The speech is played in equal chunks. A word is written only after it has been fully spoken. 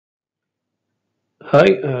Hi,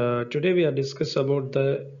 today we are discuss about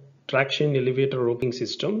the traction elevator roping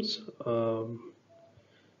systems. So,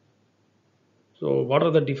 what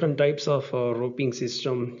are the different types of roping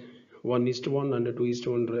system? One is to one and a two is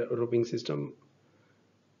to one roping system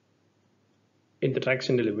in the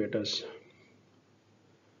traction elevators.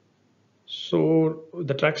 So,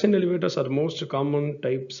 the traction elevators are most common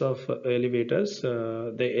types of elevators.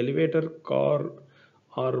 The elevator car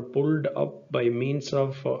are pulled up by means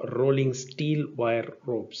of rolling steel wire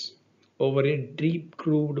ropes over a deep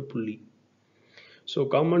grooved pulley. So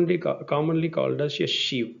commonly called as a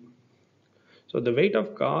sheave. So the weight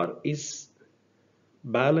of car is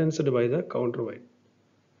balanced by the counterweight.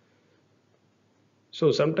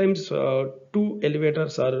 So sometimes two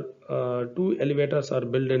elevators are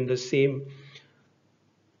built in the same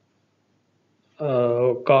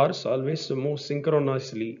cars always move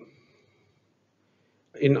synchronously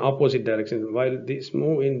in opposite direction. While this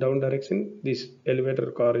move in down direction, this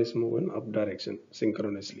elevator car is moving up direction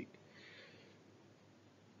synchronously.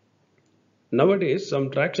 Nowadays,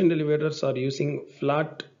 some traction elevators are using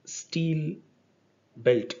flat steel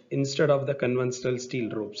belt instead of the conventional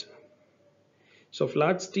steel ropes. So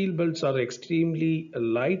flat steel belts are extremely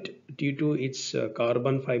light due to its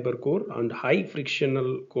carbon fiber core and high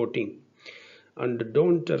frictional coating and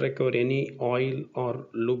don't require any oil or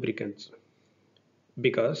lubricants.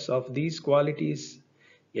 Because of these qualities,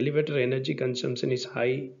 elevator energy consumption is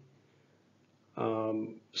high.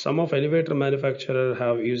 Some of elevator manufacturers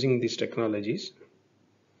have using these technologies.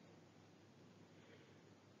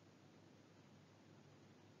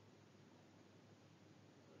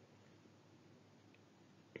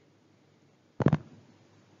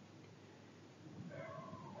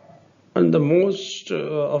 And the most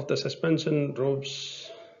of the suspension ropes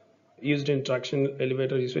used in traction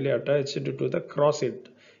elevator usually attached to the crosshead.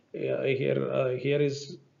 Here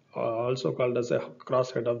is also called as a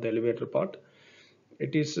crosshead of the elevator part.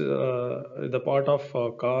 It is the part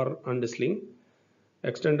of car and sling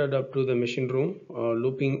extended up to the machine room,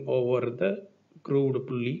 looping over the grooved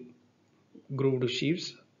pulley, grooved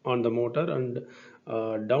sheaves on the motor and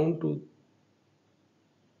down to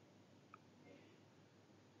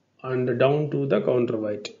the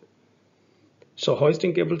counterweight. So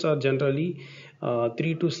hoisting cables are generally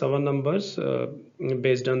 3 to 7 numbers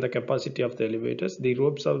based on the capacity of the elevators. The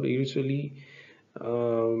ropes are usually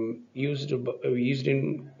used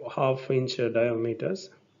in half-inch diameters.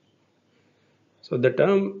 So the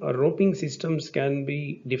term roping systems can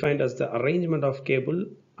be defined as the arrangement of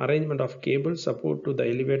cable support to the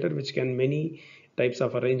elevator, which can many types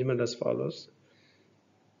of arrangement as follows.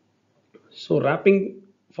 So wrapping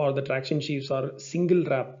for the traction sheaves are single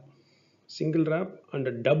wrap and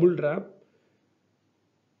a double wrap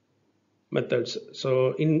methods.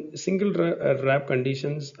 So in single wrap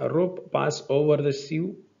conditions, a rope pass over the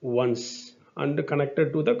sieve once and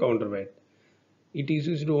connected to the counterweight. It is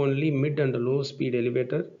used only mid and low speed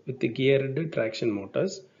elevator with the geared traction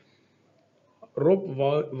motors. Rope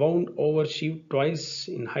wound over sieve twice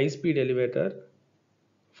in high speed elevator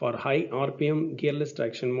for high RPM gearless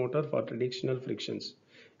traction motor for traditional frictions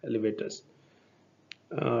elevators.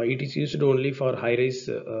 It is used only for high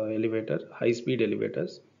speed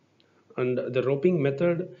elevators. And the roping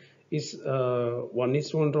method is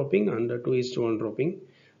 1:1 roping and 2:1 roping.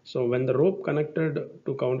 So when the rope connected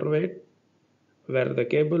to counterweight where the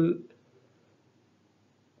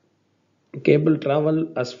cable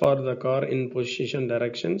travel as far the car in position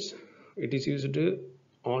directions, it is used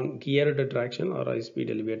on geared traction or high speed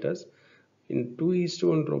elevators. In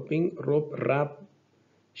 2:1 roping, rope wrap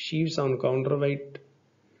sheaves on counterweight,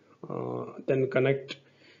 then connect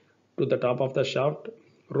to the top of the shaft.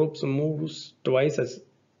 Ropes moves twice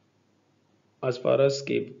as far as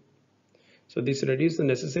cable. So this reduces the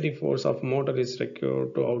necessary force of motor is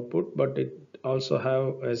required to output, but it also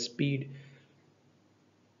have a speed.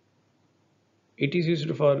 It is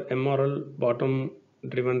used for MRL bottom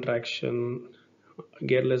driven traction,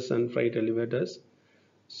 gearless and freight elevators.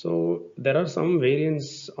 So there are some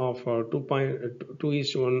variants of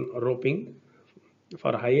 2:1 roping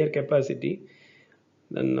for higher capacity.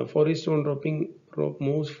 Then 4:1 roping rope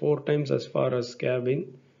moves 4 times as far as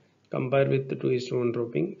cabin compared with the 2:1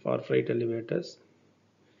 roping for freight elevators.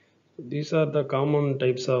 These are the common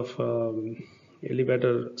types of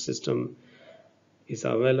elevator system is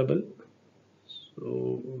available.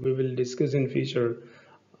 So we will discuss in future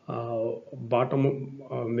bottom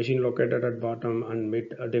machine located at bottom and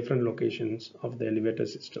mid different locations of the elevator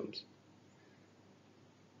systems.